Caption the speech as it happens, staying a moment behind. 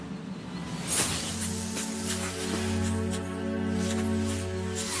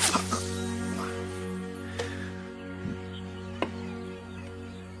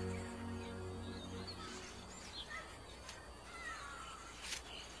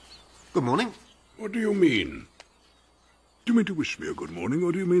Good morning. What do you mean? Do you mean to wish me a good morning,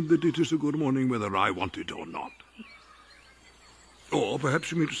 or do you mean that it is a good morning whether I want it or not? Or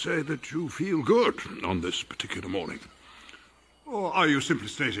perhaps you mean to say that you feel good on this particular morning? Or are you simply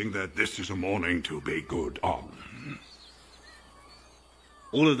stating that this is a morning to be good on?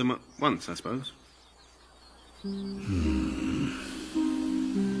 All of them at once, I suppose.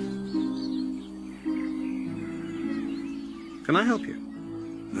 Can I help you?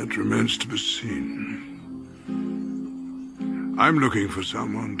 That remains to be seen. I'm looking for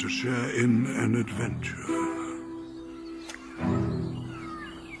someone to share in an adventure.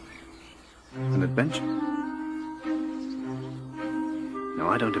 An adventure? Now,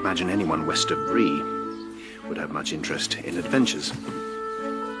 I don't imagine anyone west of Bree would have much interest in adventures.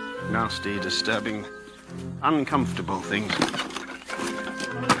 Nasty, disturbing, uncomfortable things.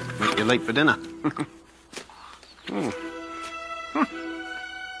 Make you late for dinner.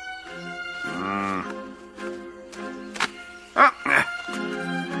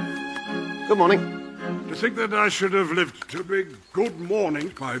 Good morning. To think that I should have lived to be good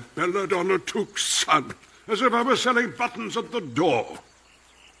morning by Belladonna Took's son, as if I were selling buttons at the door.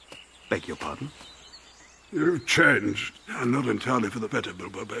 Beg your pardon? You've changed, and not entirely for the better,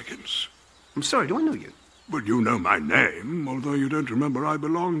 Bilbo Baggins. I'm sorry, do I know you? Well, you know my name, although you don't remember I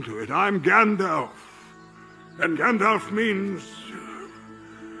belong to it. I'm Gandalf. And Gandalf means...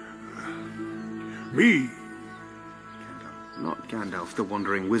 me. Not Gandalf, the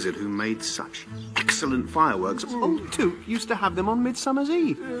wandering wizard who made such excellent fireworks. Old Took used to have them on Midsummer's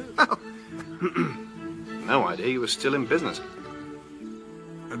Eve. No idea you were still in business.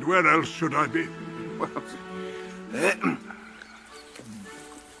 And where else should I be? Well,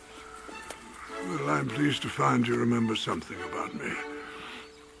 Well, I'm pleased to find you remember something about me.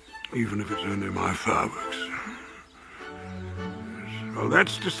 Even if it's only my fireworks. Yes. Well,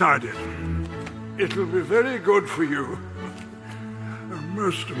 that's decided. It'll be very good for you. And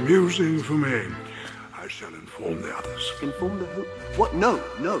most amusing for me. I shall inform the others. inform the who? What? No,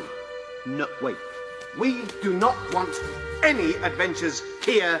 wait. We do not want any adventures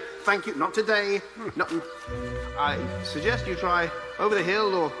here. Thank you. Not today. Not. I suggest you try over the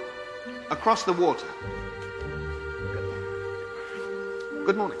hill or across the water.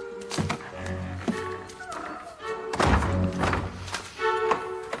 Good morning.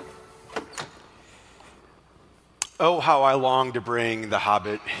 Oh, how I long to bring The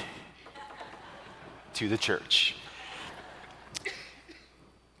Hobbit to the church.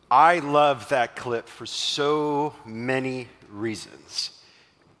 I love that clip for so many reasons.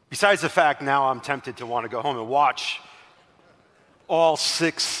 Besides the fact now I'm tempted to want to go home and watch all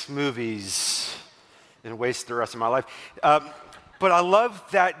 6 movies and waste the rest of my life. But I love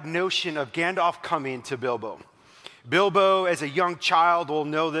that notion of Gandalf coming to Bilbo. Bilbo, as a young child, will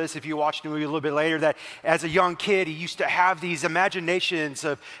know this if you watch the movie a little bit later, that as a young kid, he used to have these imaginations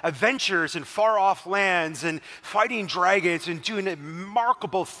of adventures in far-off lands and fighting dragons and doing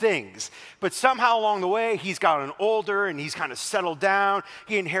remarkable things. But somehow along the way, he's gotten older and he's kind of settled down.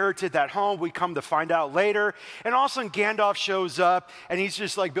 He inherited that home, we come to find out later. And all of a sudden, Gandalf shows up and he's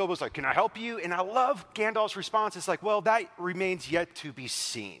just like, Bilbo's like, can I help you? And I love Gandalf's response. It's like, well, that remains yet to be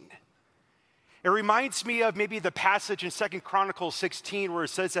seen. It reminds me of maybe the passage in 2 Chronicles 16 where it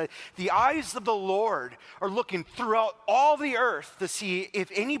says that the eyes of the Lord are looking throughout all the earth to see if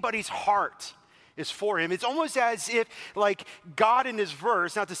anybody's heart is for him. It's almost as if like God in this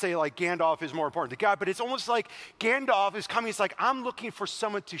verse, not to say like Gandalf is more important to God, but it's almost like Gandalf is coming. It's like, I'm looking for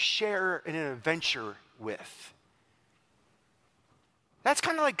someone to share in an adventure with. That's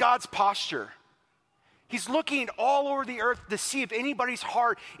kind of like God's posture. He's looking all over the earth to see if anybody's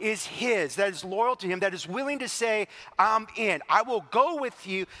heart is his, that is loyal to him, that is willing to say, I'm in. I will go with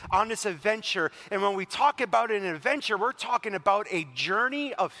you on this adventure. And when we talk about an adventure, we're talking about a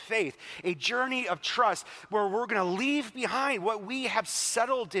journey of faith, a journey of trust, where we're going to leave behind what we have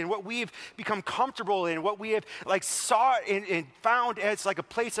settled in, what we've become comfortable in, what we have like sought and found as like a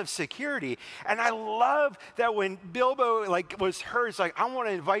place of security. And I love that when Bilbo like was heard, it's like, I want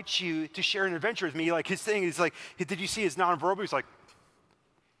to invite you to share an adventure with me. Like his thing is like, did you see his nonverbal? He's like,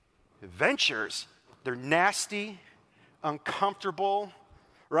 adventures, they're nasty, uncomfortable,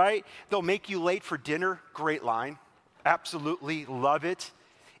 right? They'll make you late for dinner. Great line. Absolutely love it.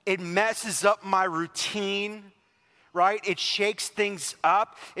 It messes up my routine, right? It shakes things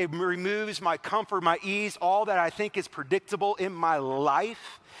up. It removes my comfort, my ease, all that I think is predictable in my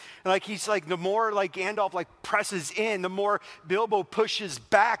life. Like he's like, the more like Gandalf like presses in, the more Bilbo pushes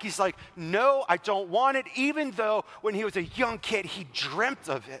back. He's like, no, I don't want it. Even though when he was a young kid, he dreamt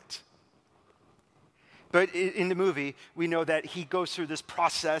of it. But in the movie, we know that he goes through this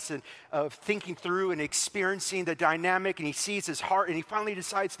process of thinking through and experiencing the dynamic, and he sees his heart, and he finally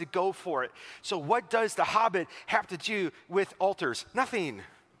decides to go for it. So what does the Hobbit have to do with altars? Nothing.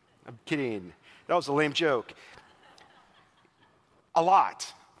 I'm kidding. That was a lame joke. A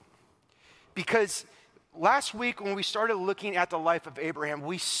lot. Because last week when we started looking at the life of Abraham,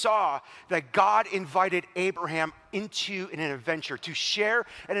 we saw that God invited Abraham into an adventure, to share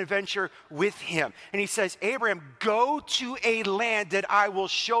an adventure with him. And he says, Abraham, go to a land that I will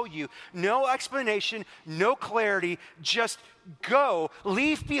show you. No explanation, no clarity, just go.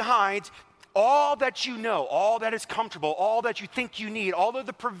 Leave behind all that you know, all that is comfortable, all that you think you need, all of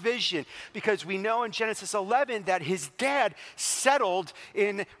the provision, because we know in Genesis 11 that his dad settled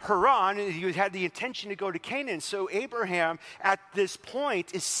in Haran, and he had the intention to go to Canaan. So Abraham, at this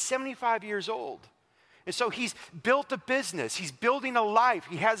point, is 75 years old. And so he's built a business, he's building a life,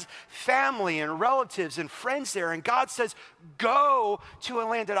 he has family and relatives and friends there, and God says, go to a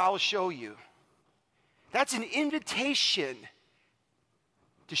land that I will show you. That's an invitation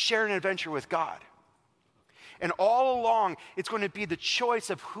to share an adventure with God. And all along, it's going to be the choice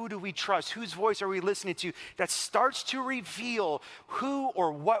of who do we trust, whose voice are we listening to, that starts to reveal who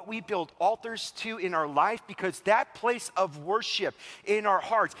or what we build altars to in our life, because that place of worship in our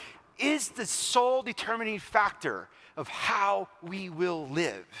hearts is the sole determining factor of how we will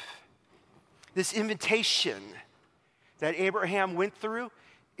live. This invitation that Abraham went through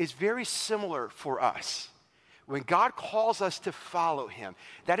is very similar for us. When God calls us to follow him,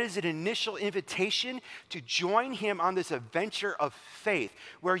 that is an initial invitation to join him on this adventure of faith,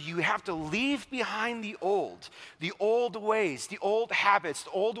 where you have to leave behind the old ways, the old habits,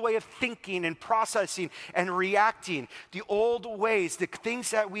 the old way of thinking and processing and reacting, the old ways, the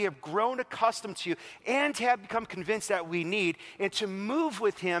things that we have grown accustomed to and have become convinced that we need, and to move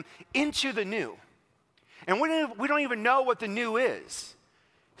with him into the new. And we don't even know what the new is.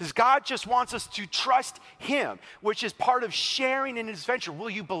 Because God just wants us to trust him, which is part of sharing in his adventure. Will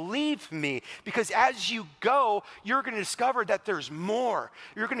you believe me? Because as you go, you're going to discover that there's more.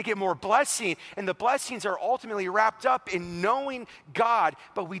 You're going to get more blessing, and the blessings are ultimately wrapped up in knowing God.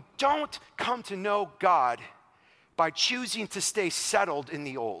 But we don't come to know God by choosing to stay settled in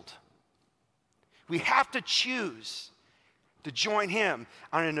the old. We have to choose to join him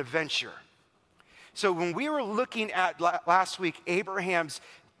on an adventure. So when we were looking at last week Abraham's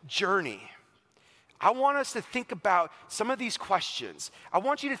journey, I want us to think about some of these questions. I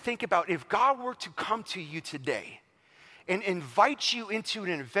want you to think about if God were to come to you today and invite you into an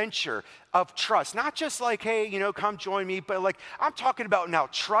adventure of trust, not just like, hey, come join me, but like I'm talking about now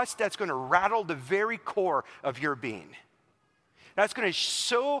trust that's going to rattle the very core of your being. That's going to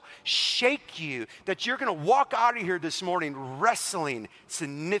so shake you that you're going to walk out of here this morning wrestling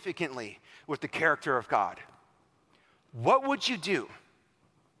significantly with the character of God. What would you do?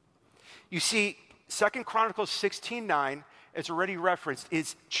 You see, 2 Chronicles 16:9, it's already referenced,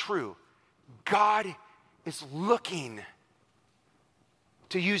 is true. God is looking,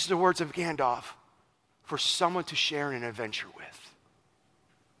 to use the words of Gandalf, for someone to share an adventure with.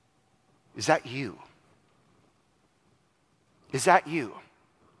 Is that you? Is that you?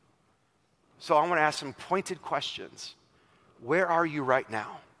 So I want to ask some pointed questions. Where are you right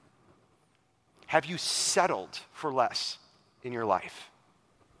now? Have you settled for less in your life?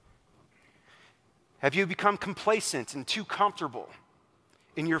 Have you become complacent and too comfortable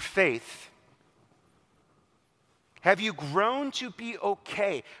in your faith? Have you grown to be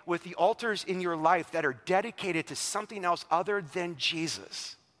okay with the altars in your life that are dedicated to something else other than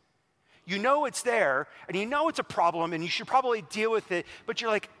Jesus? You know it's there, and you know it's a problem, and you should probably deal with it, but you're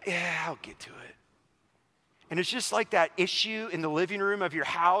like, yeah, I'll get to it. And it's just like that issue in the living room of your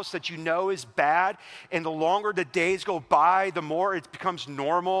house that you know is bad, and the longer the days go by, the more it becomes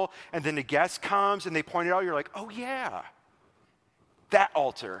normal, and then the guest comes and they point it out, you're like, oh yeah, that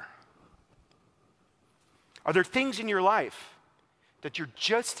altar. Are there things in your life that you're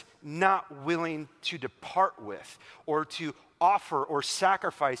just not willing to depart with or to offer or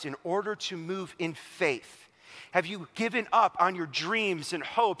sacrifice in order to move in faith? Have you given up on your dreams and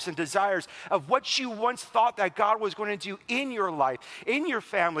hopes and desires of what you once thought that God was going to do in your life, in your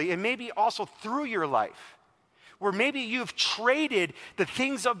family, and maybe also through your life? Where maybe you've traded the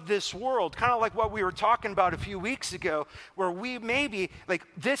things of this world, kind of like what we were talking about a few weeks ago, where we maybe, like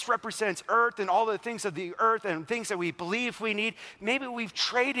this represents earth and all the things of the earth and things that we believe we need. Maybe we've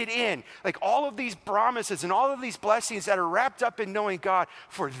traded in like all of these promises and all of these blessings that are wrapped up in knowing God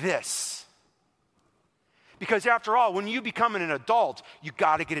for this. Because after all, when you become an adult, you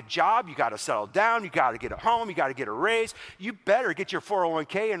got to get a job, you got to settle down, you got to get a home, you got to get a raise. You better get your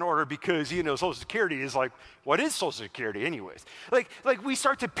 401k in order because, Social Security is like, what is Social Security anyways? Like we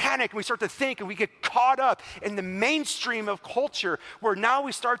start to panic and we start to think and we get caught up in the mainstream of culture where now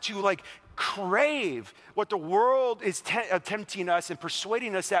we start to crave what the world is tempting us and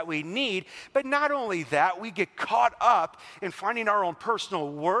persuading us that we need. But not only that, we get caught up in finding our own personal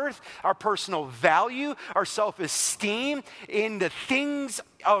worth, our personal value, our self-esteem in the things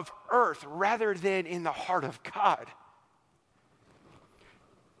of earth rather than in the heart of God.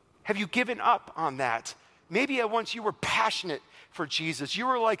 Have you given up on that? Maybe at once you were passionate for Jesus. You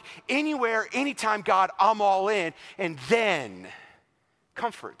were like, anywhere, anytime, God, I'm all in. And then,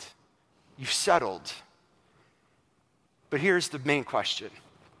 comfort. You've settled. But here's the main question.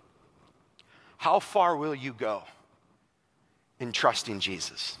 How far will you go in trusting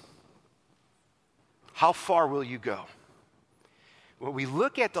Jesus? How far will you go? When we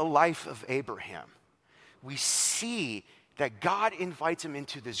look at the life of Abraham, we see that God invites him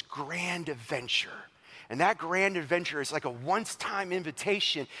into this grand adventure. And that grand adventure is like a once-time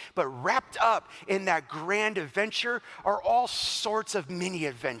invitation, but wrapped up in that grand adventure are all sorts of mini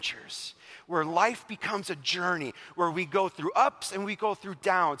adventures, where life becomes a journey, where we go through ups and we go through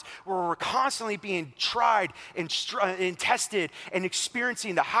downs, where we're constantly being tried and tested and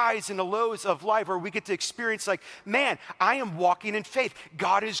experiencing the highs and the lows of life, where we get to experience man, I am walking in faith.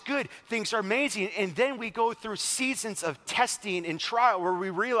 God is good. Things are amazing. And then we go through seasons of testing and trial where we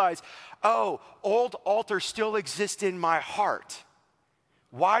realize, oh, old altars still exist in my heart.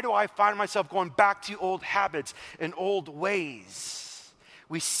 Why do I find myself going back to old habits and old ways?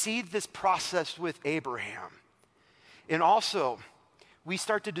 We see this process with Abraham. And also, we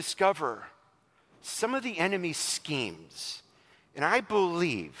start to discover some of the enemy's schemes. And I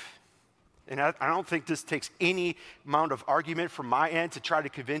believe, and I don't think this takes any amount of argument from my end to try to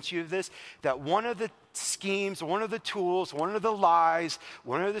convince you of this, that one of the schemes, one of the tools, one of the lies,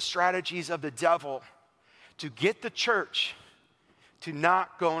 one of the strategies of the devil to get the church to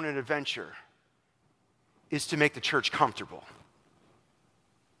not go on an adventure is to make the church comfortable.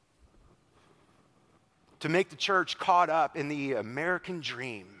 To make the church caught up in the American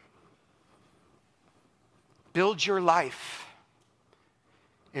dream. Build your life.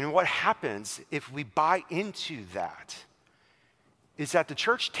 And what happens if we buy into that is that the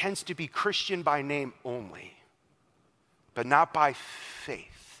church tends to be Christian by name only, but not by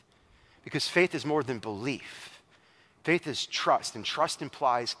faith. Because faith is more than belief. Faith is trust, and trust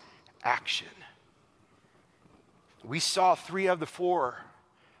implies action. We saw 3 of the 4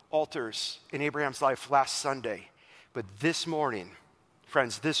 altars in Abraham's life last Sunday. But this morning,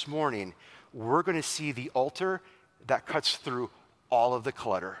 friends, we're going to see the altar that cuts through all of the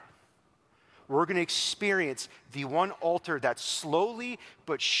clutter. We're going to experience the one altar that slowly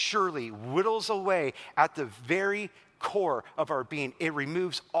but surely whittles away at the very core of our being. It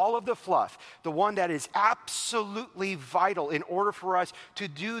removes all of the fluff, the one that is absolutely vital in order for us to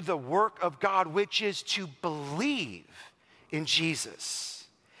do the work of God, which is to believe in Jesus.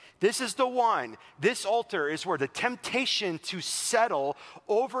 This altar is where the temptation to settle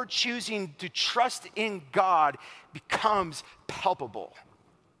over choosing to trust in God becomes palpable.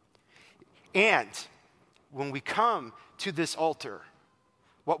 And when we come to this altar,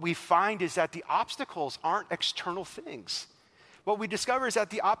 what we find is that the obstacles aren't external things. What we discover is that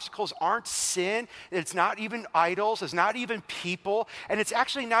the obstacles aren't sin, it's not even idols, it's not even people, and it's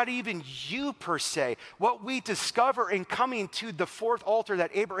actually not even you per se. What we discover in coming to the 4th altar that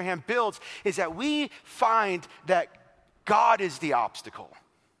Abraham builds is that we find that God is the obstacle.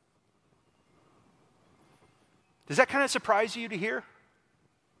 Does that kind of surprise you to hear?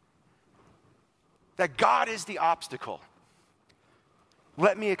 That God is the obstacle.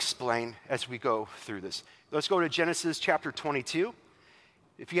 Let me explain as we go through this. Let's go to Genesis chapter 22.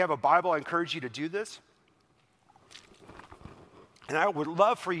 If you have a Bible, I encourage you to do this. And I would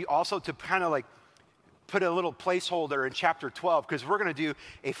love for you also to kind of put a little placeholder in chapter 12, because we're going to do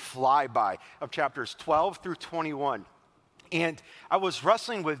a flyby of chapters 12 through 21. And I was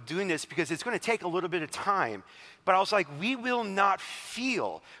wrestling with doing this because it's going to take a little bit of time. But I was like, we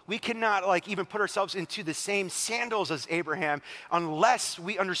cannot even put ourselves into the same sandals as Abraham unless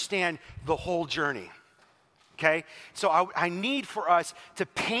we understand the whole journey. Okay? So I need for us to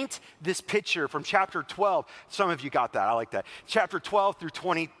paint this picture from chapter 12. Some of you got that. I like that. Chapter 12 through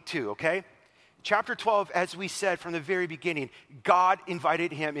 22, okay? Chapter 12, as we said from the very beginning, God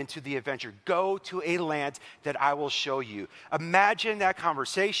invited him into the adventure. Go to a land that I will show you. Imagine that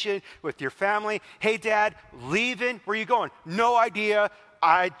conversation with your family. Hey, Dad, leaving? Where are you going? No idea.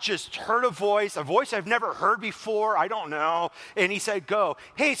 I just heard a voice I've never heard before. I don't know. And he said, go.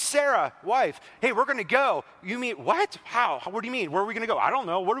 Hey, Sarah, wife. Hey, we're going to go. You mean, what? How? What do you mean? Where are we going to go? I don't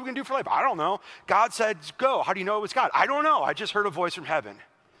know. What are we going to do for life? I don't know. God said, go. How do you know it was God? I don't know. I just heard a voice from heaven.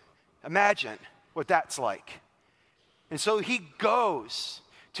 Imagine what that's like. And so he goes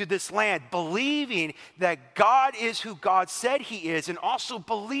to this land, believing that God is who God said he is, and also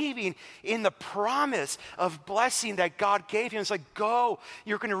believing in the promise of blessing that God gave him. It's like, go,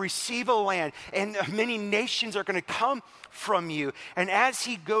 you're going to receive a land, and many nations are going to come from you. And as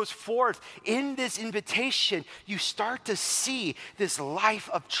he goes forth in this invitation, you start to see this life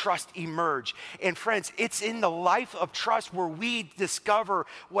of trust emerge. And friends, it's in the life of trust where we discover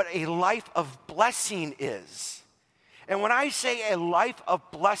what a life of blessing is. And when I say a life of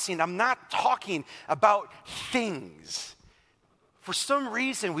blessing, I'm not talking about things. For some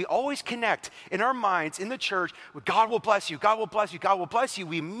reason, we always connect in our minds, in the church, with God will bless you, God will bless you, God will bless you.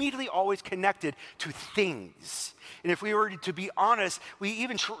 We immediately always connected to things. And if we were to be honest, we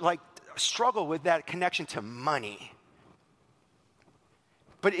even struggle with that connection to money.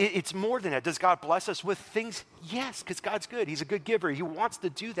 But it's more than that. Does God bless us with things? Yes, because God's good. He's a good giver. He wants to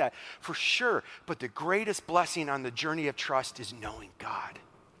do that for sure. But the greatest blessing on the journey of trust is knowing God.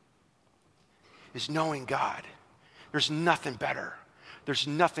 Is knowing God. There's nothing better. There's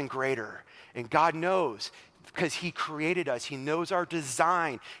nothing greater. And God knows, because he created us. He knows our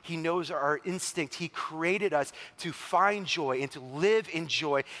design. He knows our instinct. He created us to find joy and to live in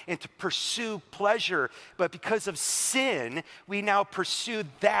joy and to pursue pleasure. But because of sin, we now pursue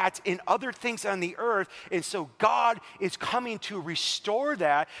that in other things on the earth. And so God is coming to restore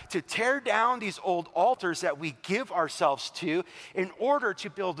that, to tear down these old altars that we give ourselves to in order to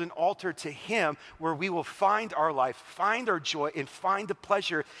build an altar to him where we will find our life, find our joy, and find the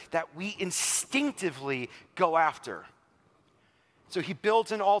pleasure that we instinctively go after. So he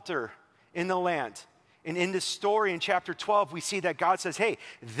builds an altar in the land. And in this story in chapter 12, we see that God says, hey,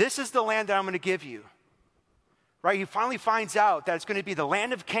 this is the land that I'm going to give you. Right? He finally finds out that it's going to be the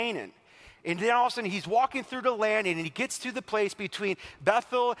land of Canaan. And then all of a sudden he's walking through the land and he gets to the place between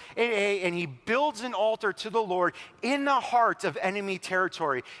Bethel and Ai, and he builds an altar to the Lord in the heart of enemy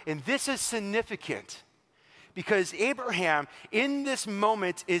territory. And this is significant, because Abraham, in this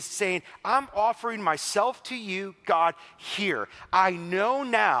moment, is saying, I'm offering myself to you, God, here. I know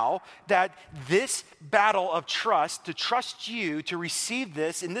now that this battle of trust, to trust you, to receive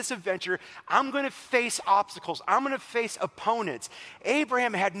this in this adventure, I'm going to face obstacles. I'm going to face opponents.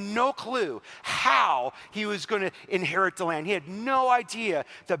 Abraham had no clue how he was going to inherit the land. He had no idea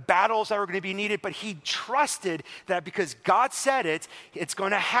the battles that were going to be needed, but he trusted that because God said it, it's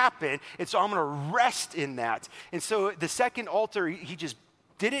going to happen. And so I'm going to rest in that. And so the second altar, he just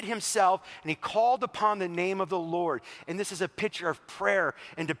did it himself, and he called upon the name of the Lord. And this is a picture of prayer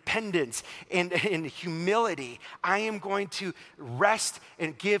and dependence and humility. I am going to rest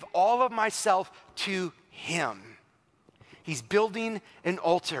and give all of myself to him. He's building an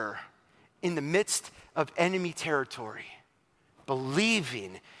altar in the midst of enemy territory,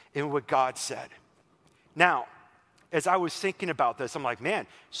 believing in what God said. Now, as I was thinking about this, I'm like, man,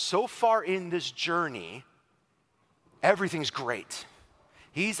 so far in this journey, everything's great.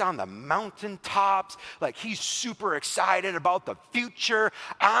 He's on the mountaintops, like he's super excited about the future.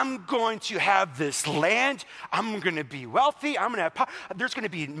 I'm going to have this land. I'm going to be wealthy. I'm going to have power. There's going to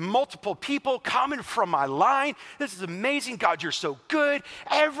be multiple people coming from my line. This is amazing. God, you're so good.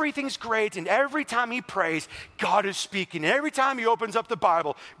 Everything's great. And every time he prays, God is speaking. And every time he opens up the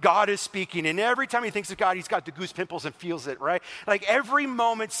Bible, God is speaking. And every time he thinks of God, he's got the goose pimples and feels it, right? Like every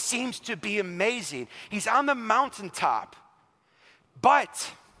moment seems to be amazing. He's on the mountaintop.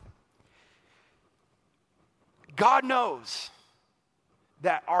 But God knows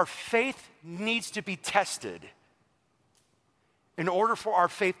that our faith needs to be tested in order for our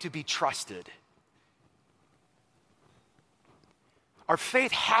faith to be trusted. Our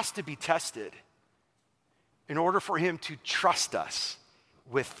faith has to be tested in order for him to trust us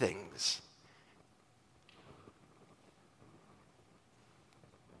with things.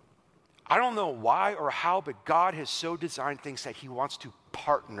 I don't know why or how, but God has so designed things that he wants to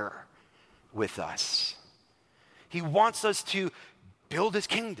partner with us. He wants us to build his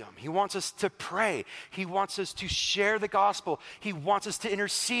kingdom. He wants us to pray. He wants us to share the gospel. He wants us to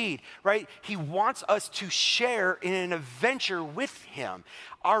intercede, right? He wants us to share in an adventure with him.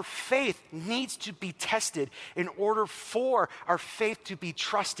 Our faith needs to be tested in order for our faith to be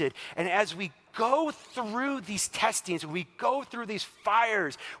trusted. And as we go through these testings, we go through these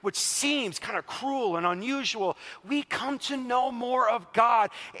fires, which seems kind of cruel and unusual, we come to know more of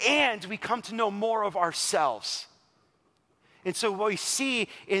God and we come to know more of ourselves. And so what we see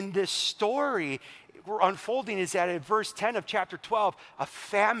in this story unfolding is that in verse 10 of chapter 12, a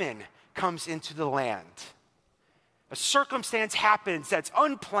famine comes into the land. A circumstance happens that's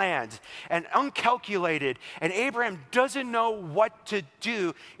unplanned and uncalculated, and Abraham doesn't know what to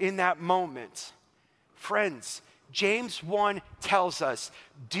do in that moment. Friends, James 1 tells us,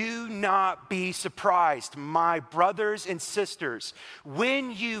 do not be surprised, my brothers and sisters,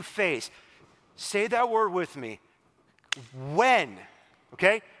 when you face, say that word with me, when,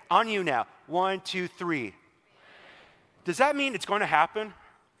 okay? On you now, 1, 2, 3. Does that mean it's going to happen?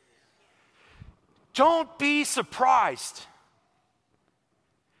 Don't be surprised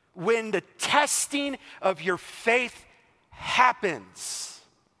when the testing of your faith happens.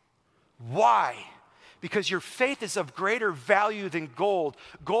 Why? Because your faith is of greater value than gold.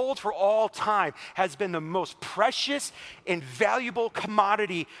 Gold for all time has been the most precious and valuable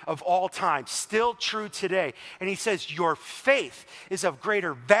commodity of all time, still true today. And he says your faith is of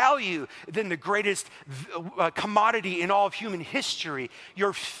greater value than the greatest commodity in all of human history.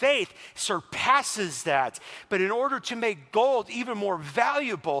 Your faith surpasses that. But in order to make gold even more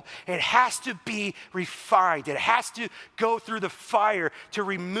valuable, it has to be refined. It has to go through the fire to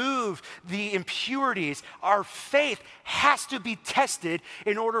remove the impurities. Our faith has to be tested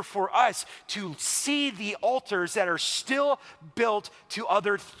in order for us to see the altars that are still built to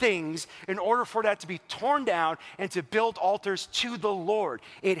other things, in order for that to be torn down and to build altars to the Lord.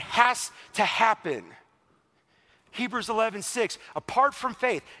 It has to happen. Hebrews 11:6, apart from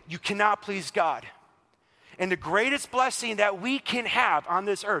faith, you cannot please God. And the greatest blessing that we can have on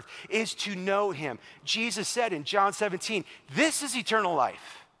this earth is to know him. Jesus said in John 17, this is eternal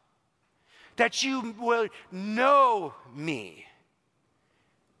life, that you will know me.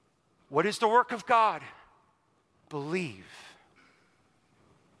 What is the work of God? Believe.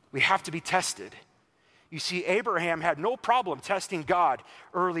 We have to be tested. You see, Abraham had no problem testing God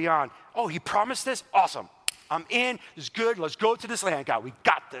early on. Oh, he promised this? Awesome. I'm in. It's good. Let's go to this land, God. We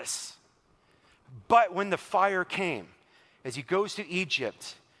got this. But when the fire came, as he goes to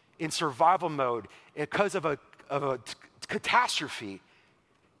Egypt in survival mode because of a catastrophe,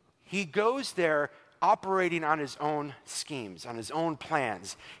 he goes there operating on his own schemes, on his own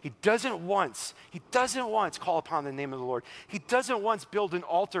plans. He doesn't once call upon the name of the Lord. He doesn't once build an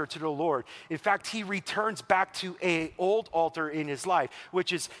altar to the Lord. In fact, he returns back to an old altar in his life,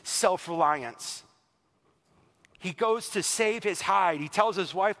 which is self-reliance. He goes to save his hide. He tells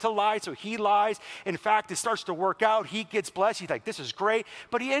his wife to lie, so he lies. In fact, it starts to work out. He gets blessed. He's like, this is great.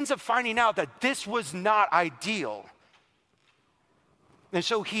 But he ends up finding out that this was not ideal. And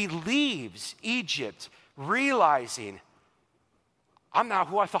so he leaves Egypt realizing, I'm not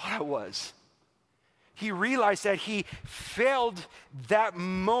who I thought I was. He realized that he failed that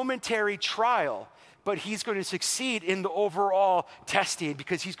momentary trial, but he's going to succeed in the overall testing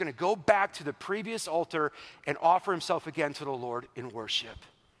because he's going to go back to the previous altar and offer himself again to the Lord in worship.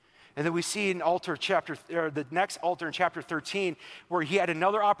 And then we see in the next altar in chapter 13, where he had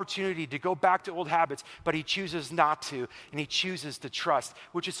another opportunity to go back to old habits, but he chooses not to, and he chooses to trust,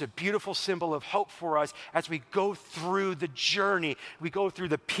 which is a beautiful symbol of hope for us as we go through the journey. We go through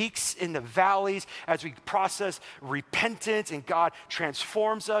the peaks and the valleys as we process repentance, and God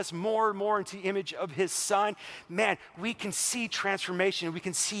transforms us more and more into the image of his Son. Man, we can see transformation. We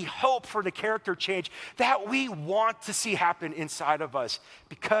can see hope for the character change that we want to see happen inside of us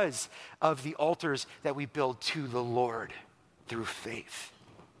because of the altars that we build to the Lord through faith.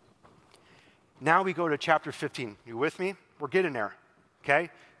 Now we go to chapter 15. You with me? We're getting there,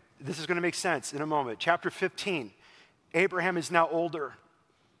 okay? This is going to make sense in a moment. Chapter 15. Abraham is now older.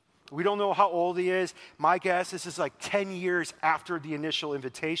 We don't know how old he is. My guess, this is like 10 years after the initial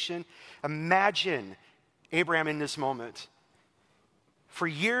invitation. Imagine Abraham in this moment. For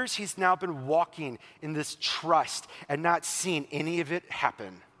years, he's now been walking in this trust and not seeing any of it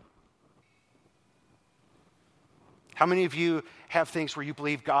happen. How many of you have things where you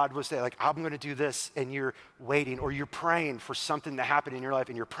believe God will say, like, I'm going to do this, and you're waiting, or you're praying for something to happen in your life,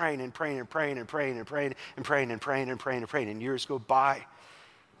 and you're praying and praying and praying and praying and praying and praying and praying and praying and praying, and years go by,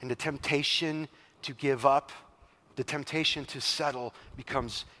 and the temptation to give up, the temptation to settle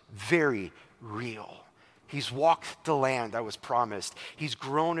becomes very real. He's walked the land that was promised. He's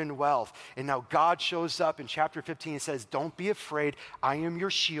grown in wealth. And now God shows up in chapter 15 and says, don't be afraid. I am your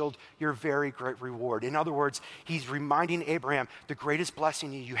shield, your very great reward. In other words, he's reminding Abraham, the greatest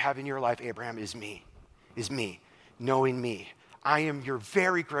blessing you have in your life, Abraham, is me, knowing me. I am your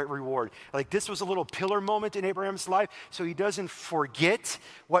very great reward. Like this was a little pillar moment in Abraham's life, so he doesn't forget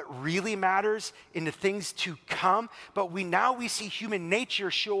what really matters in the things to come. But we see human nature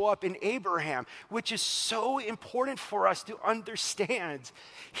show up in Abraham, which is so important for us to understand.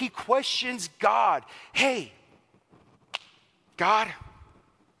 He questions God. Hey, God,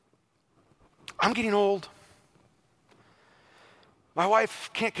 I'm getting old. My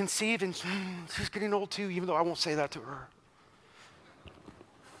wife can't conceive, and she's getting old too, even though I won't say that to her.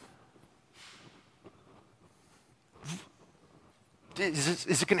 Is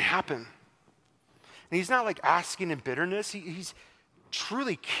it going to happen? And he's not like asking in bitterness. He's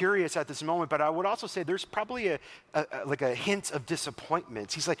truly curious at this moment, but I would also say there's probably a hint of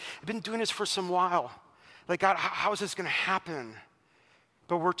disappointment. He's like, I've been doing this for some while. Like, God, how is this going to happen?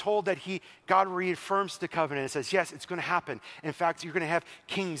 But we're told that God reaffirms the covenant and says, yes, it's going to happen. In fact, you're going to have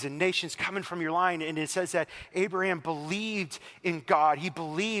kings and nations coming from your line. And it says that Abraham believed in God. He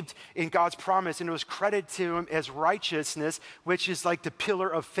believed in God's promise, and it was credited to him as righteousness, which is like the pillar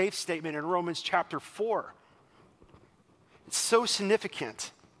of faith statement in Romans chapter 4. It's so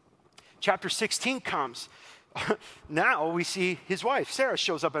significant. Chapter 16 comes. Now we see his wife, Sarah,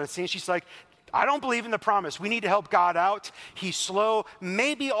 shows up on the scene. She's like, I don't believe in the promise. We need to help God out. He's slow.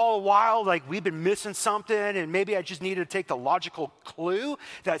 Maybe all the while, like we've been missing something, and maybe I just need to take the logical clue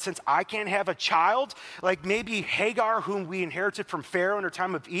that since I can't have a child, like maybe Hagar, whom we inherited from Pharaoh in her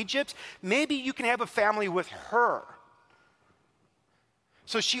time of Egypt, maybe you can have a family with her.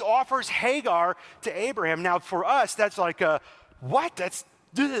 So she offers Hagar to Abraham. Now for us, that's like what? That's,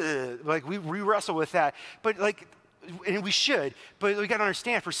 like we wrestle with that. But like, and we should, but we got to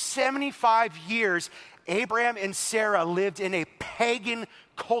understand, for 75 years, Abraham and Sarah lived in a pagan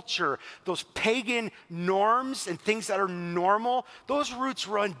culture. Those pagan norms and things that are normal, those roots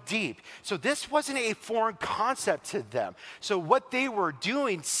run deep. So this wasn't a foreign concept to them. So what they were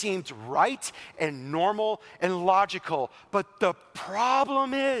doing seemed right and normal and logical. But the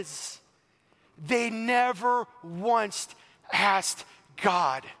problem is, they never once asked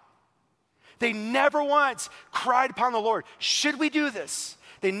God. They never once cried upon the Lord, should we do this?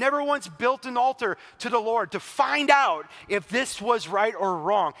 They never once built an altar to the Lord to find out if this was right or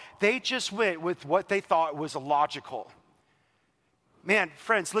wrong. They just went with what they thought was logical. Man,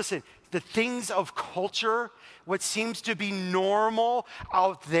 friends, listen, the things of culture, what seems to be normal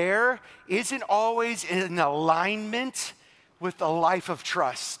out there, isn't always in alignment with a life of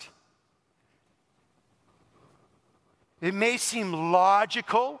trust. It may seem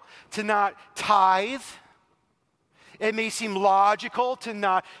logical to not tithe. It may seem logical to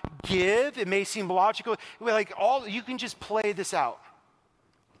not give. It may seem logical, like you can just play this out.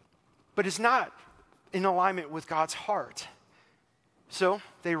 But it's not in alignment with God's heart. So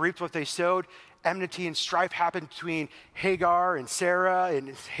they reaped what they sowed. Enmity and strife happened between Hagar and Sarah, and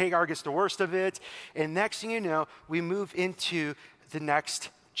Hagar gets the worst of it. And next thing you know, we move into the next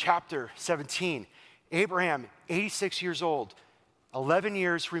chapter, 17. Abraham, 86 years old, 11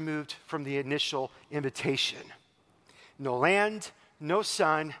 years removed from the initial invitation. No land, no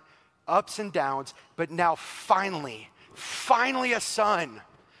son, ups and downs, but now finally a son.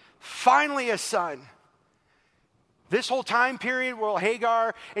 Finally a son. This whole time period where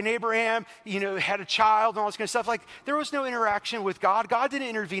Hagar and Abraham, had a child and all this kind of stuff, like there was no interaction with God. God didn't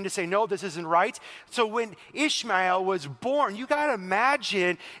intervene to say, no, this isn't right. So when Ishmael was born, you got to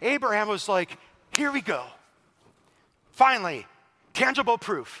imagine Abraham was like, here we go. Finally, tangible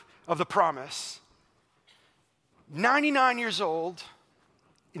proof of the promise. 99 years old,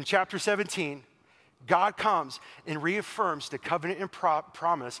 in chapter 17, God comes and reaffirms the covenant and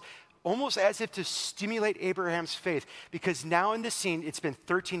promise, almost as if to stimulate Abraham's faith, because now in the scene, it's been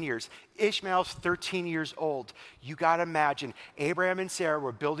 13 years. Ishmael's 13 years old. You got to imagine, Abraham and Sarah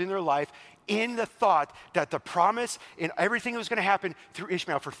were building their life in the thought that the promise and everything that was going to happen through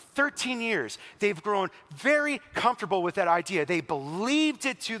Ishmael for 13 years. They've grown very comfortable with that idea. They believed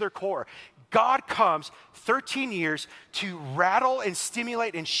it to their core. God comes 13 years to rattle and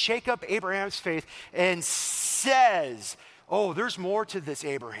stimulate and shake up Abraham's faith and says, oh, there's more to this,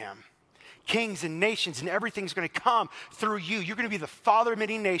 Abraham. Kings and nations and everything's going to come through you. You're going to be the father of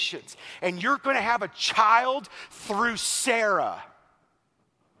many nations, and you're going to have a child through Sarah.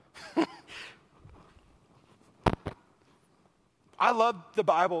 I love the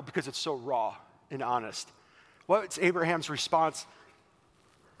Bible because it's so raw and honest. What's Abraham's response?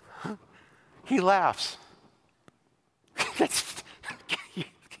 He laughs. God,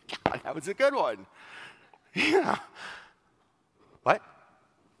 that was a good one. Yeah. What?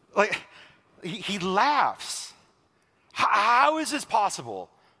 Like, he laughs. How is this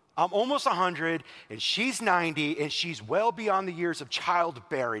possible? I'm almost 100, and she's 90, and she's well beyond the years of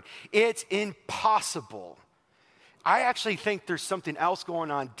childbearing. It's impossible. I actually think there's something else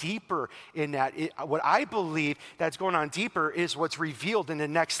going on deeper in that. What I believe that's going on deeper is what's revealed in the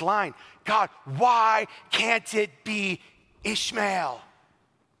next line. God, why can't it be Ishmael?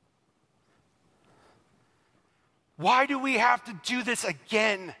 Why do we have to do this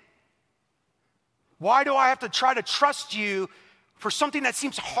again? Why do I have to try to trust you for something that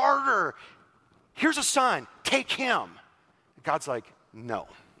seems harder? Here's a son, take him. God's like, no,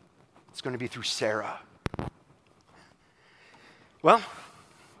 it's going to be through Sarah. Well,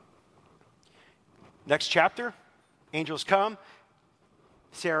 next chapter, angels come,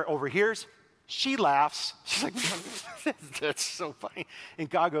 Sarah overhears, she laughs. She's like, that's so funny. And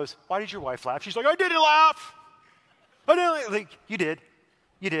God goes, why did your wife laugh? She's like, I didn't laugh. I didn't. Like, you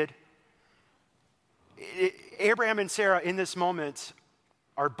did. Abraham and Sarah in this moment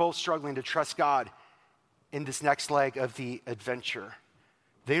are both struggling to trust God in this next leg of the adventure.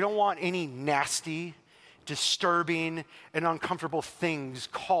 They don't want any nasty, disturbing, and uncomfortable things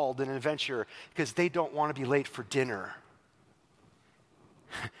called an adventure because they don't want to be late for dinner.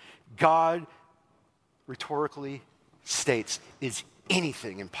 God rhetorically states, is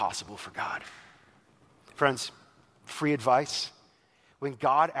anything impossible for God? Friends, free advice. When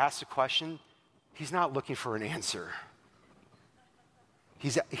God asks a question, he's not looking for an answer.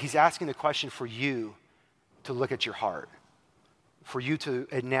 He's asking the question for you to look at your heart, for you to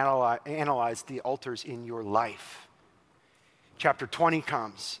analyze the altars in your life. Chapter 20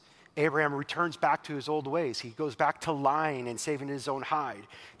 comes. Abraham returns back to his old ways. He goes back to lying and saving his own hide.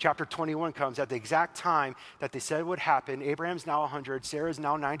 Chapter 21 comes at the exact time that they said would happen. Abraham's now 100, Sarah's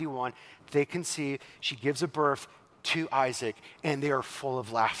now 91. They conceive. She gives a birth to Isaac, and they are full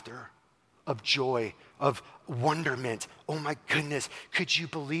of laughter, of joy, of wonderment. Oh my goodness, could you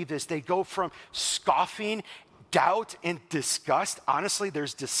believe this? They go from scoffing, doubt, and disgust. Honestly,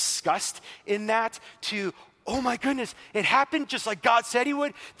 there's disgust in that to, oh my goodness, it happened just like God said he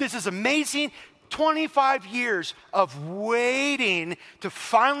would. This is amazing. 25 years of waiting to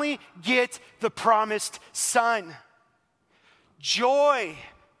finally get the promised son. Joy,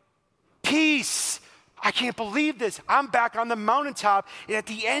 peace. I can't believe this. I'm back on the mountaintop. And at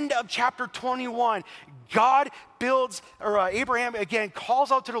the end of chapter 21, God Abraham again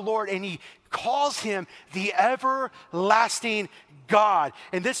calls out to the Lord, and he calls him the everlasting God.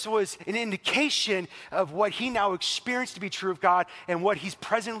 And this was an indication of what he now experienced to be true of God and what he's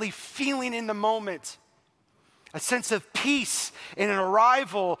presently feeling in the moment. A sense of peace and an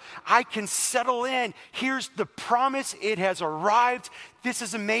arrival. I can settle in. Here's the promise. It has arrived. This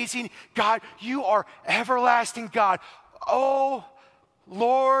is amazing. God, you are everlasting God. Oh,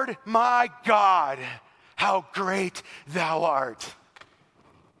 Lord, my God, how great thou art.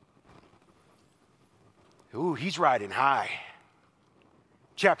 Ooh, he's riding high.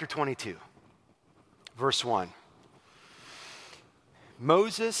 Chapter 22, verse 1.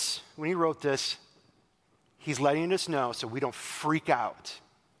 Moses, when he wrote this, he's letting us know so we don't freak out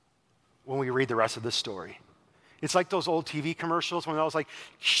when we read the rest of the story. It's like those old TV commercials when I was like,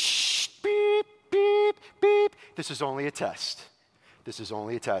 shh, beep, beep, beep. This is only a test. This is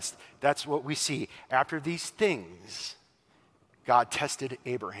only a test. That's what we see. After these things, God tested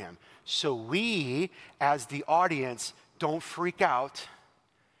Abraham. So we, as the audience, don't freak out.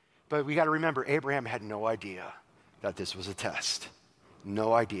 But we got to remember, Abraham had no idea that this was a test.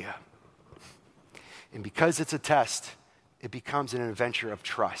 No idea. And because it's a test, it becomes an adventure of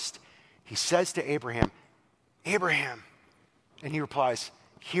trust. He says to Abraham, Abraham, and he replies,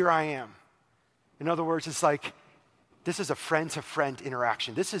 here I am. In other words, it's like, this is a friend-to-friend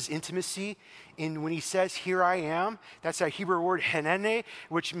interaction. This is intimacy. And when he says, here I am, that's that Hebrew word, henene,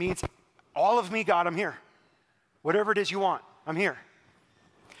 which means, all of me, God, I'm here. Whatever it is you want, I'm here.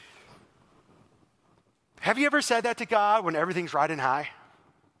 Have you ever said that to God when everything's riding high?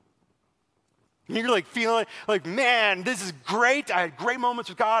 You're like feeling like, man, this is great. I had great moments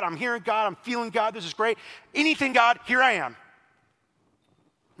with God. I'm hearing God. I'm feeling God. This is great. Anything, God, here I am.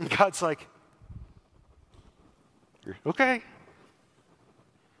 And God's like, okay.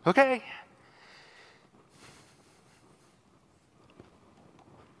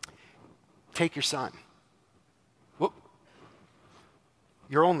 Take your son. Whoop.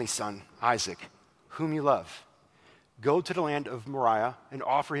 Your only son, Isaac, whom you love. Go to the land of Moriah and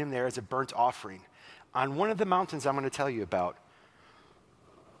offer him there as a burnt offering on one of the mountains I'm going to tell you about.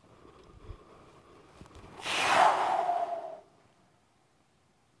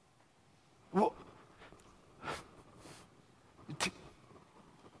 Well,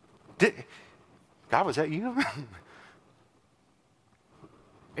 God, was that you?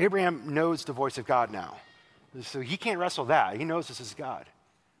 Abraham knows the voice of God now. So he can't wrestle that. He knows this is God.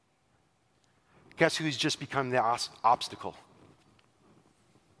 Guess who's just become the obstacle?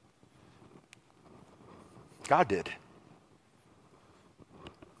 God did.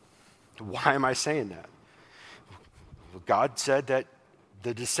 Why am I saying that? Well, God said that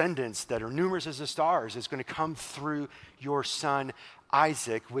the descendants that are numerous as the stars is going to come through your son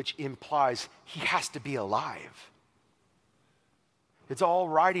Isaac, which implies he has to be alive. It's all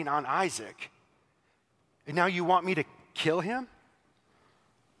riding on Isaac. And now you want me to kill him?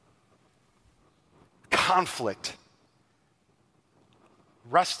 Conflict.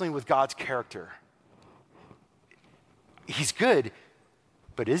 Wrestling with God's character. He's good,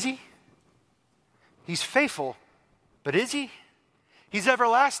 but is he? He's faithful, but is he? He's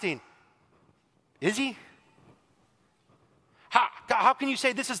everlasting. Is he? How can you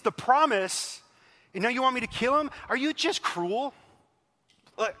say this is the promise and now you want me to kill him? Are you just cruel?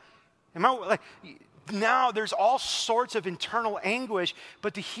 Now there's all sorts of internal anguish,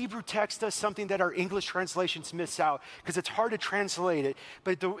 but the Hebrew text does something that our English translations miss out because it's hard to translate it.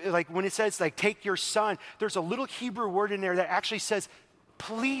 But when it says take your son, there's a little Hebrew word in there that actually says,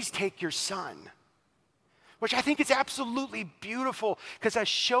 please take your son. Which I think is absolutely beautiful because that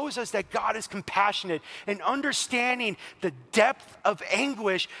shows us that God is compassionate and understanding the depth of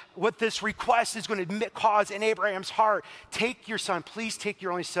anguish, what this request is going to cause in Abraham's heart. Take your son, please take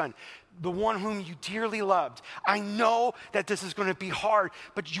your only son, the one whom you dearly loved. I know that this is going to be hard,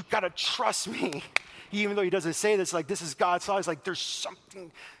 but you've got to trust me. Even though he doesn't say this, this is God's law. He's like, there's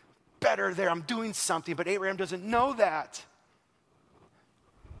something better there. I'm doing something, but Abraham doesn't know that.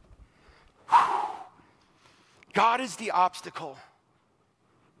 God is the obstacle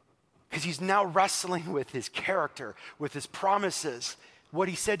because he's now wrestling with his character, with his promises, what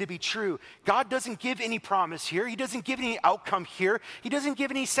he said to be true. God doesn't give any promise here. He doesn't give any outcome here. He doesn't give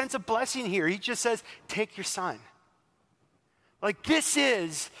any sense of blessing here. He just says, take your son. This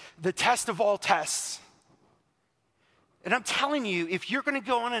is the test of all tests. And I'm telling you, if you're going to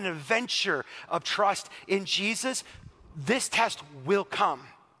go on an adventure of trust in Jesus, this test will come.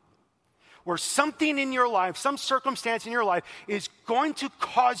 Where something in your life, some circumstance in your life is going to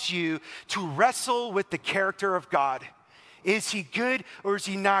cause you to wrestle with the character of God. Is he good or is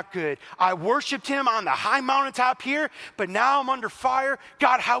he not good? I worshiped him on the high mountaintop here, but now I'm under fire.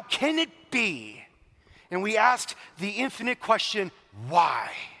 God, how can it be? And we asked the infinite question, why?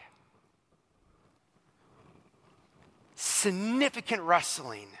 Significant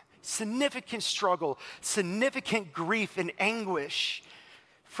wrestling, significant struggle, significant grief and anguish.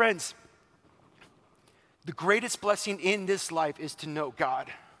 Friends, the greatest blessing in this life is to know God.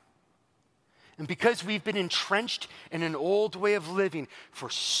 And because we've been entrenched in an old way of living for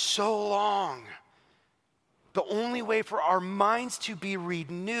so long, the only way for our minds to be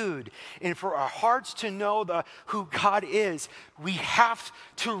renewed and for our hearts to know who God is, we have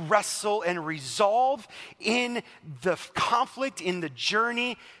to wrestle and resolve in the conflict, in the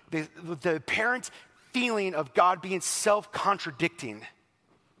journey, the apparent feeling of God being self-contradicting.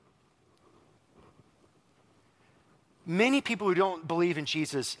 Many people who don't believe in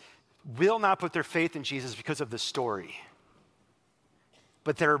Jesus will not put their faith in Jesus because of the story.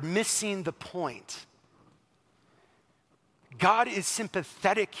 But they're missing the point. God is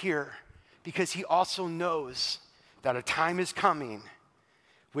sympathetic here because he also knows that a time is coming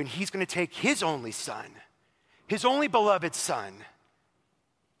when he's going to take his only son, his only beloved son,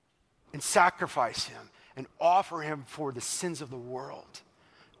 and sacrifice him and offer him for the sins of the world.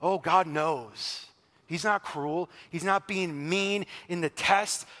 Oh, God knows. He's not cruel. He's not being mean in the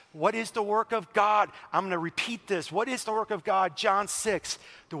test. What is the work of God? I'm going to repeat this. What is the work of God? John 6.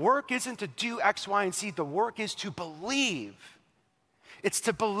 The work isn't to do X, Y, and Z. The work is to believe. It's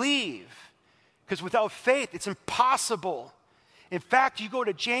to believe. Because without faith, it's impossible. In fact, you go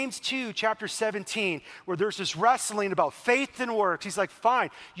to James 2, chapter 17, where there's this wrestling about faith and works. He's like,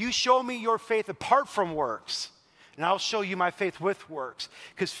 fine, you show me your faith apart from works. And I'll show you my faith with works.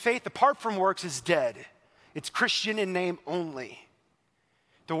 Because faith apart from works is dead. It's Christian in name only.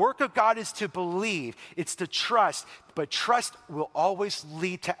 The work of God is to believe. It's to trust. But trust will always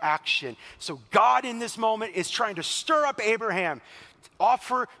lead to action. So God in this moment is trying to stir up Abraham.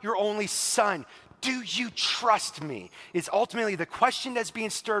 Offer your only son. Do you trust me? It's ultimately the question that's being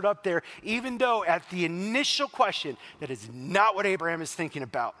stirred up there, even though at the initial question, that is not what Abraham is thinking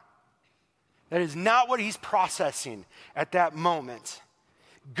about. That is not what he's processing at that moment.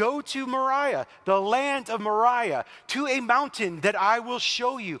 Go to Moriah, the land of Moriah, to a mountain that I will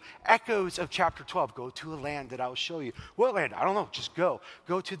show you. Echoes of chapter 12. Go to a land that I will show you. What land? I don't know. Just go.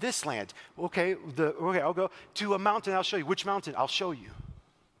 Go to this land. Okay, I'll go to a mountain. I'll show you. Which mountain? I'll show you.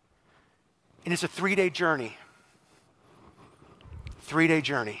 And it's a 3-day journey. 3-day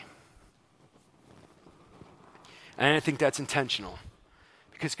journey. And I think that's intentional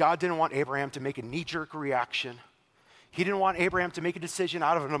because God didn't want Abraham to make a knee-jerk reaction. He didn't want Abraham to make a decision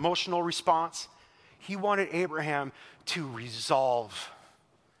out of an emotional response. He wanted Abraham to resolve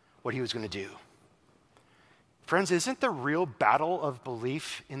what he was going to do. Friends, isn't the real battle of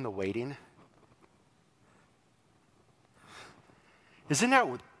belief in the waiting? Isn't that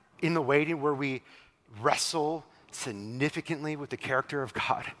in the waiting where we wrestle significantly with the character of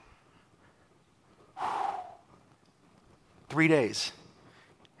God? 3 days.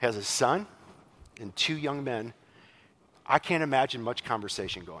 He has a son and 2 young men. I can't imagine much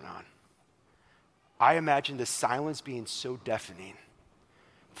conversation going on. I imagine the silence being so deafening,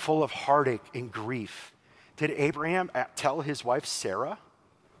 full of heartache and grief. Did Abraham tell his wife Sarah?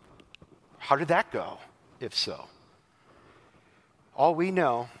 How did that go, if so? All we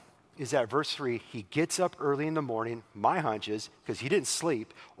know is that verse 3, he gets up early in the morning, my hunch is, because he didn't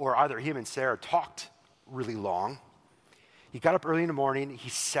sleep, or either him and Sarah talked really long. He got up early in the morning, he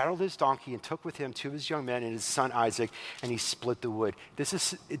saddled his donkey and took with him 2 of his young men and his son Isaac, and he split the wood. This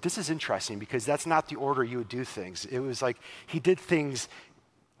is interesting because that's not the order you would do things. It was like he did things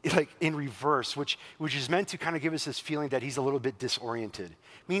like in reverse, which is meant to kind of give us this feeling that he's a little bit disoriented,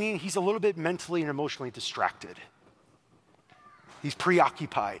 meaning he's a little bit mentally and emotionally distracted. He's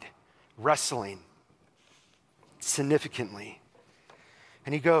preoccupied, wrestling significantly.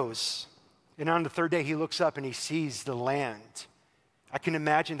 And he goes. And on the 3rd day, he looks up and he sees the land. I can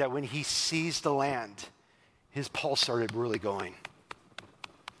imagine that when he sees the land, his pulse started really going.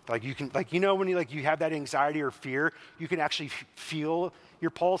 Like when you have that anxiety or fear, you can actually feel your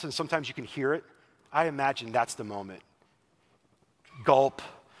pulse, and sometimes you can hear it. I imagine that's the moment. Gulp.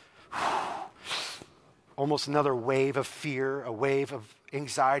 Almost another wave of fear, a wave of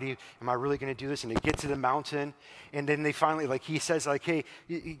anxiety. Am I really going to do this? And they get to the mountain, and then they finally, he says, hey,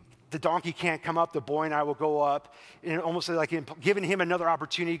 the donkey can't come up, the boy and I will go up. And almost like giving him another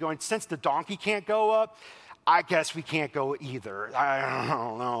opportunity, going, since the donkey can't go up, I guess we can't go either. I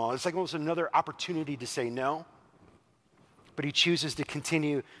don't know. It's like almost another opportunity to say no. But he chooses to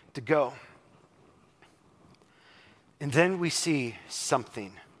continue to go. And then we see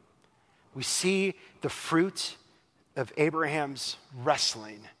something. We see the fruit of Abraham's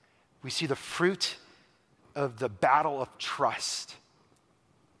wrestling. We see the fruit of the battle of trust.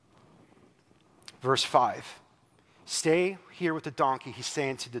 Verse 5, stay here with the donkey, he's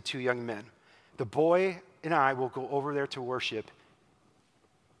saying to the 2 young men. The boy and I will go over there to worship,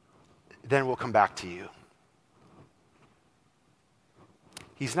 then we'll come back to you.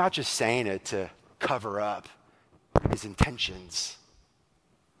 He's not just saying it to cover up his intentions.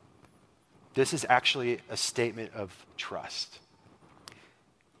 This is actually a statement of trust.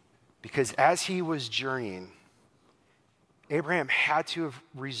 Because as he was journeying, Abraham had to have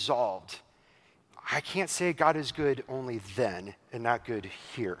resolved, I can't say God is good only then and not good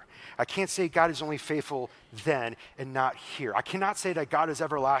here. I can't say God is only faithful then and not here. I cannot say that God is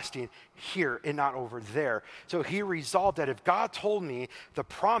everlasting here and not over there. So he resolved that if God told me the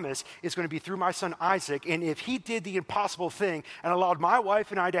promise is going to be through my son Isaac, and if he did the impossible thing and allowed my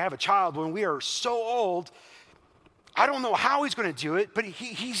wife and I to have a child when we are so old, I don't know how he's going to do it, but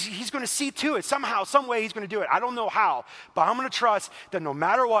he's going to see to it. Somehow, some way he's going to do it. I don't know how, but I'm going to trust that no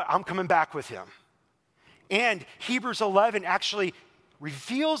matter what, I'm coming back with him. And Hebrews 11 actually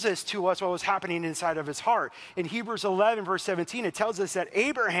reveals this to us, what was happening inside of his heart. In Hebrews 11, verse 17, it tells us that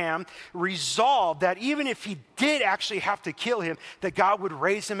Abraham resolved that even if he did actually have to kill him, that God would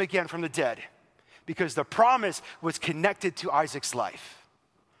raise him again from the dead, because the promise was connected to Isaac's life.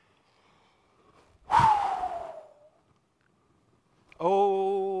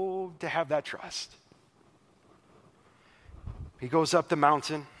 Oh, to have that trust. He goes up the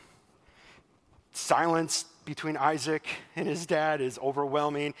mountain. Silence between Isaac and his dad is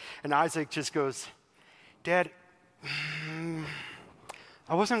overwhelming. And Isaac just goes, Dad,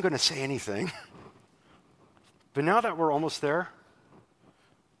 I wasn't going to say anything. But now that we're almost there,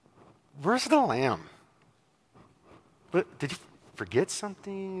 where's the lamb? But did you forget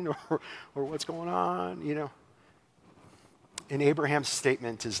something or what's going on? And Abraham's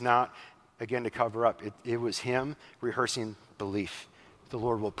statement is not, again, to cover up. It was him rehearsing belief. The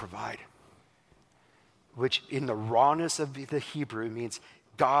Lord will provide. Which in the rawness of the Hebrew means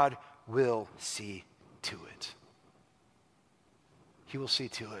God will see to it. He will see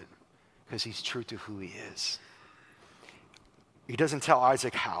to it because he's true to who he is. He doesn't tell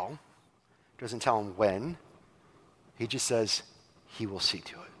Isaac how, doesn't tell him when. He just says he will see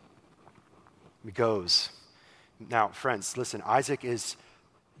to it. He goes. Now, friends, listen, Isaac is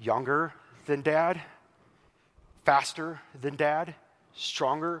younger than dad, faster than dad,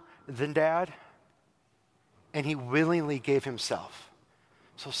 stronger than dad, and he willingly gave himself.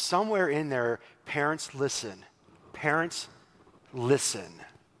 So somewhere in there, parents, listen. Parents, listen.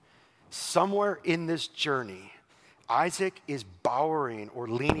 Somewhere in this journey, Isaac is borrowing or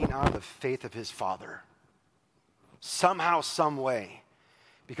leaning on the faith of his father. Somehow, some way.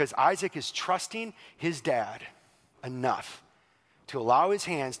 Because Isaac is trusting his dad enough to allow his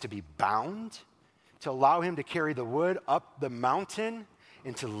hands to be bound, to allow him to carry the wood up the mountain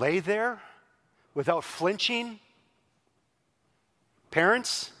and to lay there without flinching.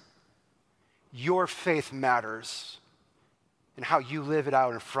 Parents, your faith matters in how you live it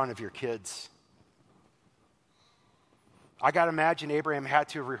out in front of your kids. I got to imagine Abraham had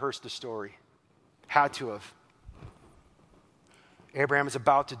to have rehearsed the story. Had to have. Abraham is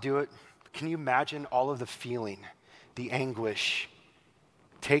about to do it. Can you imagine all of the feeling, the anguish?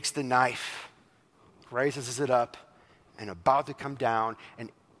 Takes the knife, raises it up, and about to come down, an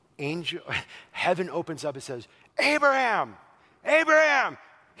angel, heaven opens up and says, Abraham, Abraham,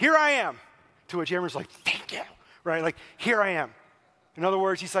 here I am. To which Abraham's like, thank you, right? Like, here I am. In other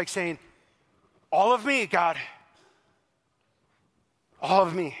words, he's like saying, all of me, God. All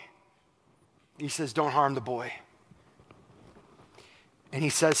of me. He says, don't harm the boy. And he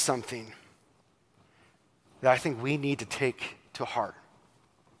says something that I think we need to take to heart.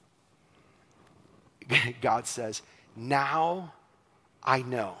 God says, now I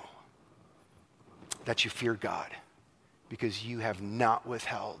know that you fear God because you have not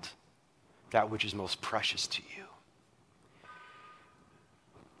withheld that which is most precious to you.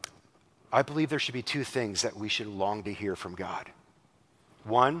 I believe there should be two things that we should long to hear from God.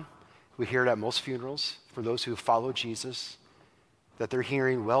 One, we hear it at most funerals for those who follow Jesus, that they're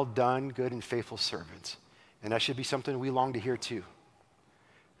hearing, well done, good and faithful servant. And that should be something we long to hear too.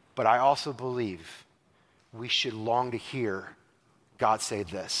 But I also believe we should long to hear God say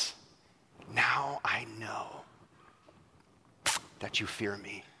this, now I know that you fear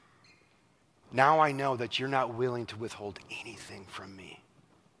me. Now I know that you're not willing to withhold anything from me.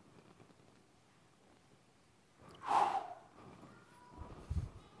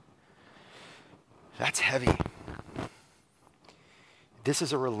 That's heavy. This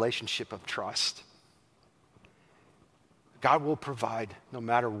is a relationship of trust. God will provide no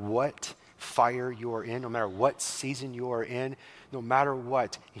matter what fire you are in, no matter what season you are in, no matter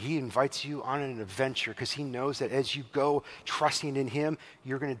what. He invites you on an adventure because he knows that as you go trusting in him,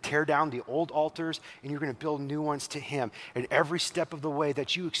 you're going to tear down the old altars and you're going to build new ones to him. And every step of the way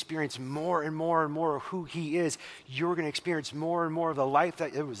that you experience more and more and more of who he is, you're going to experience more and more of the life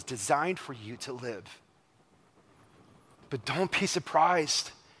that it was designed for you to live. But don't be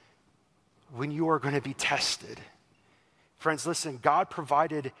surprised when you are going to be tested. Friends, listen, God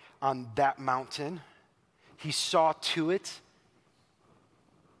provided on that mountain. He saw to it.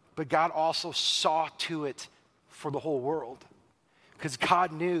 But God also saw to it for the whole world. Because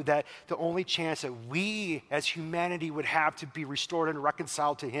God knew that the only chance that we as humanity would have to be restored and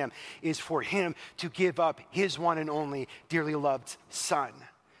reconciled to him is for him to give up his one and only dearly loved son.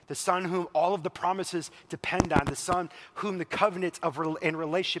 The son whom all of the promises depend on, the son whom the covenant and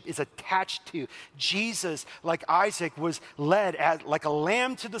relationship is attached to. Jesus, like Isaac, was led like a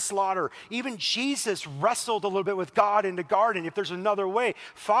lamb to the slaughter. Even Jesus wrestled a little bit with God in the garden. If there's another way,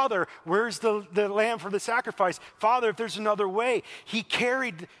 Father, where's the lamb for the sacrifice? Father, if there's another way.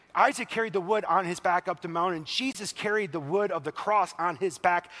 Isaac carried the wood on his back up the mountain. Jesus carried the wood of the cross on his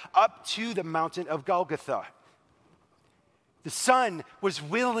back up to the mountain of Golgotha. The Son was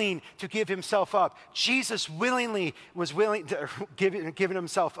willing to give himself up. Jesus willingly was willing to give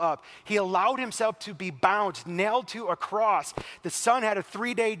himself up. He allowed himself to be bound, nailed to a cross. The Son had a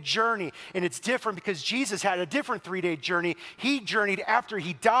 3-day journey, and it's different because Jesus had a different 3-day journey. He journeyed after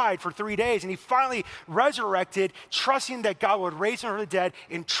he died for 3 days, and he finally resurrected, trusting that God would raise him from the dead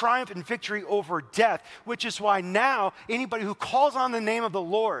in triumph and victory over death, which is why now anybody who calls on the name of the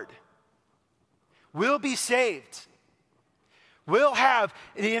Lord will be saved. We'll have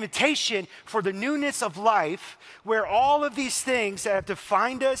the invitation for the newness of life where all of these things that have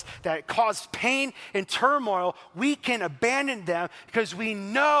defined us, that cause pain and turmoil, we can abandon them because we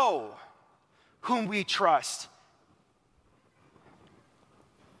know whom we trust.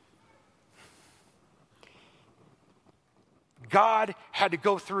 God had to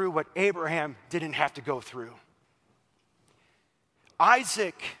go through what Abraham didn't have to go through.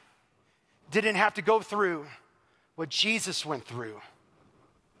 Isaac didn't have to go through what Jesus went through.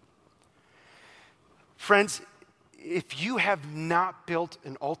 Friends, if you have not built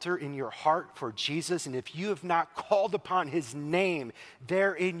an altar in your heart for Jesus, and if you have not called upon his name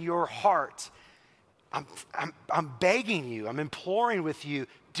there in your heart, I'm begging you, I'm imploring with you,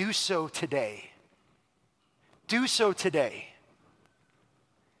 do so today. Do so today.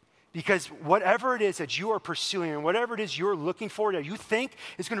 Because whatever it is that you are pursuing and whatever it is you're looking for that you think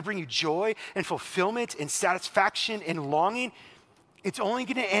is going to bring you joy and fulfillment and satisfaction and longing, it's only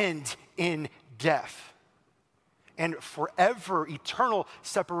going to end in death and forever eternal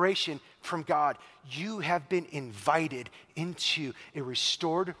separation from God. You have been invited into a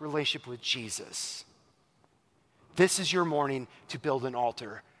restored relationship with Jesus. This is your morning to build an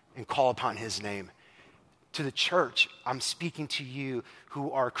altar and call upon his name. To the church, I'm speaking to you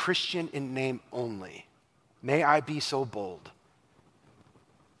who are Christian in name only. May I be so bold.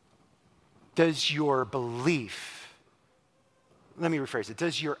 Does your belief, let me rephrase it,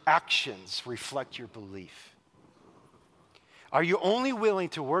 does your actions reflect your belief? Are you only willing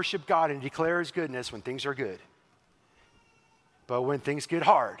to worship God and declare his goodness when things are good? But when things get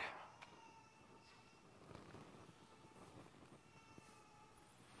hard,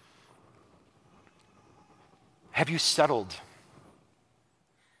 have you settled?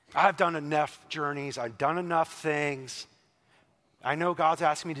 I've done enough journeys. I've done enough things. I know God's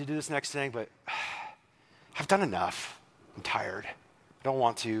asking me to do this next thing, but I've done enough. I'm tired. I don't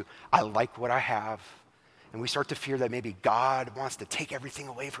want to. I like what I have. And we start to fear that maybe God wants to take everything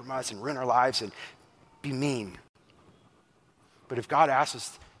away from us and ruin our lives and be mean. But if God asks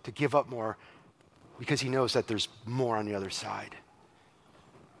us to give up more, because he knows that there's more on the other side.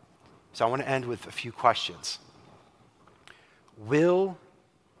 So I want to end with a few questions. Will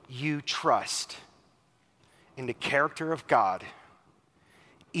you trust in the character of God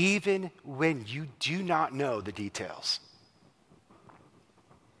even when you do not know the details?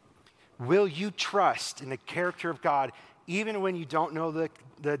 Will you trust in the character of God even when you don't know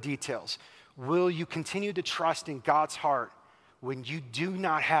the details? Will you continue to trust in God's heart when you do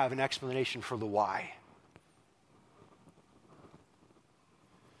not have an explanation for the why?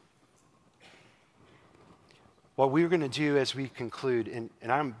 What we're going to do as we conclude, and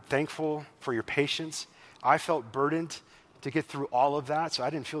I'm thankful for your patience. I felt burdened to get through all of that, so I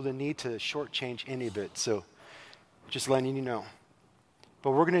didn't feel the need to shortchange any of it. So just letting you know.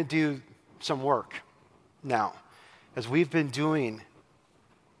 But we're going to do some work now. As we've been doing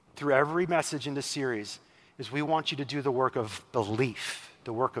through every message in this series, is we want you to do the work of belief,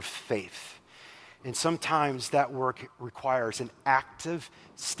 the work of faith. And sometimes that work requires an active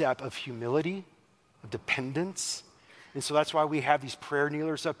step of humility, of dependence. And so that's why we have these prayer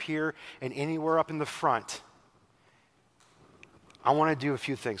kneelers up here and anywhere up in the front. I want to do a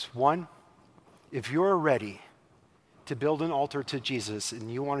few things. One, if you're ready to build an altar to Jesus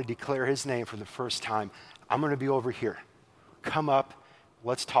and you want to declare his name for the first time, I'm going to be over here. Come up,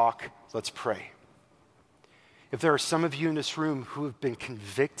 let's talk, let's pray. If there are some of you in this room who have been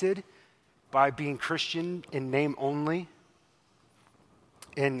convicted by being Christian in name only,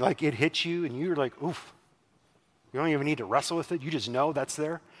 and like it hits you and you're like, oof, you don't even need to wrestle with it. You just know that's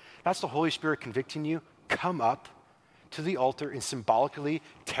there. That's the Holy Spirit convicting you. Come up to the altar and symbolically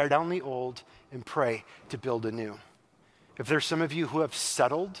tear down the old and pray to build anew. If there's some of you who have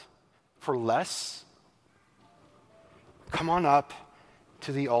settled for less, come on up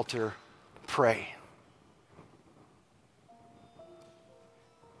to the altar, pray.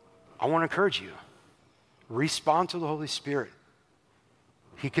 I want to encourage you. Respond to the Holy Spirit.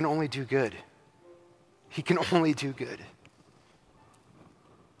 He can only do good. He can only do good.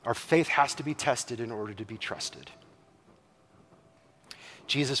 Our faith has to be tested in order to be trusted.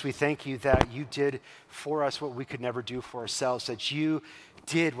 Jesus, we thank you that you did for us what we could never do for ourselves, that you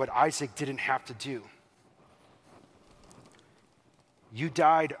did what Isaac didn't have to do. You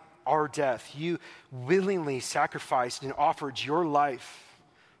died our death. You willingly sacrificed and offered your life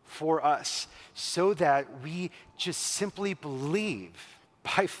for us so that we just simply believe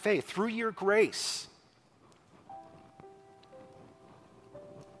by faith, through your grace.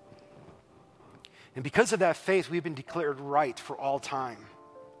 And because of that faith, we've been declared right for all time.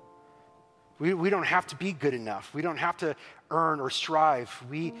 We don't have to be good enough. We don't have to earn or strive.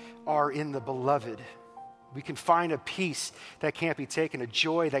 We are in the beloved. We can find a peace that can't be taken, a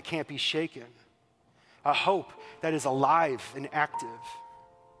joy that can't be shaken, a hope that is alive and active.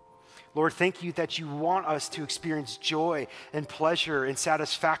 Lord, thank you that you want us to experience joy and pleasure and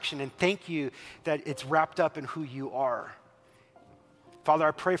satisfaction, and thank you that it's wrapped up in who you are. Father,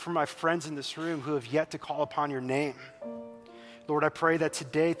 I pray for my friends in this room who have yet to call upon your name. Lord, I pray that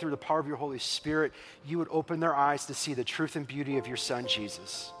today, through the power of your Holy Spirit, you would open their eyes to see the truth and beauty of your Son,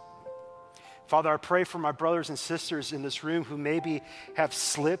 Jesus. Father, I pray for my brothers and sisters in this room who maybe have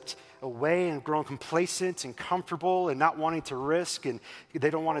slipped away and grown complacent and comfortable and not wanting to risk, and they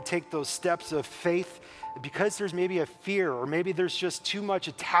don't want to take those steps of faith because there's maybe a fear, or maybe there's just too much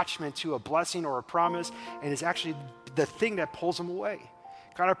attachment to a blessing or a promise, and it's actually the thing that pulls them away.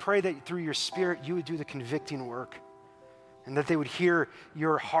 God, I pray that through your Spirit, you would do the convicting work, and that they would hear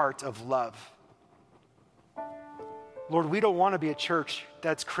your heart of love. Lord, we don't want to be a church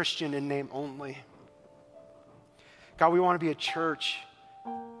that's Christian in name only. God, we want to be a church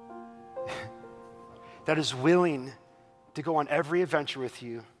that is willing to go on every adventure with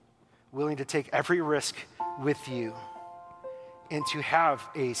you, willing to take every risk with you, and to have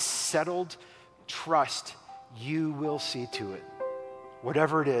a settled trust you will see to it.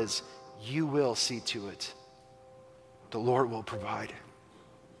 Whatever it is, you will see to it. The Lord will provide.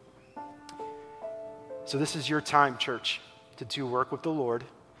 So this is your time, church, to do work with the Lord.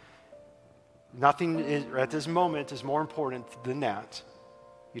 Nothing at this moment is more important than that.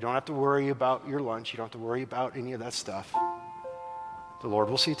 You don't have to worry about your lunch. You don't have to worry about any of that stuff. The Lord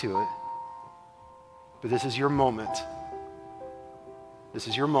will see to it. But this is your moment. This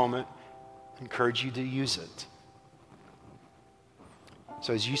is your moment. I encourage you to use it.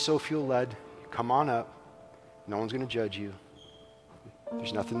 So as you so feel led, come on up. No one's going to judge you.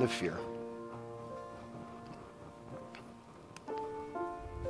 There's nothing to fear.